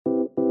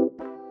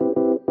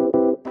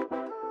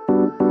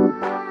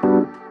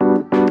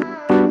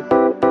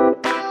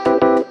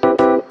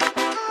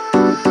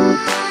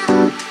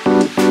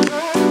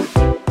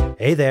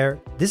Hey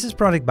there, this is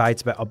Product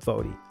Bites by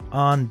Upvoty.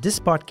 On this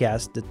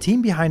podcast, the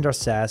team behind our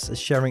SaaS is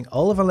sharing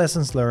all of our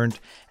lessons learned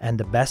and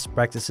the best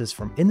practices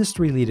from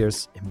industry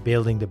leaders in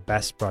building the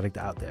best product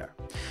out there.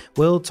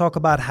 We'll talk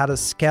about how to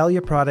scale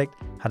your product,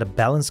 how to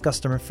balance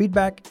customer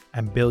feedback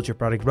and build your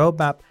product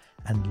roadmap,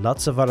 and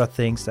lots of other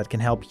things that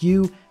can help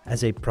you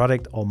as a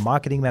product or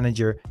marketing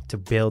manager to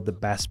build the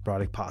best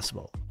product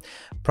possible.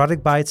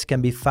 Product Bites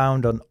can be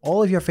found on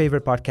all of your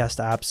favorite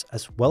podcast apps,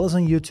 as well as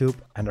on YouTube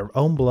and our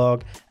own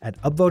blog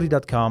at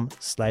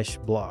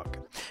upvoty.com/blog.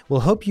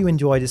 We'll hope you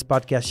enjoy this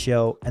podcast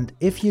show, and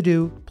if you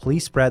do,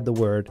 please spread the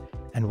word,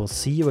 and we'll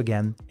see you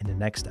again in the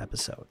next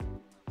episode.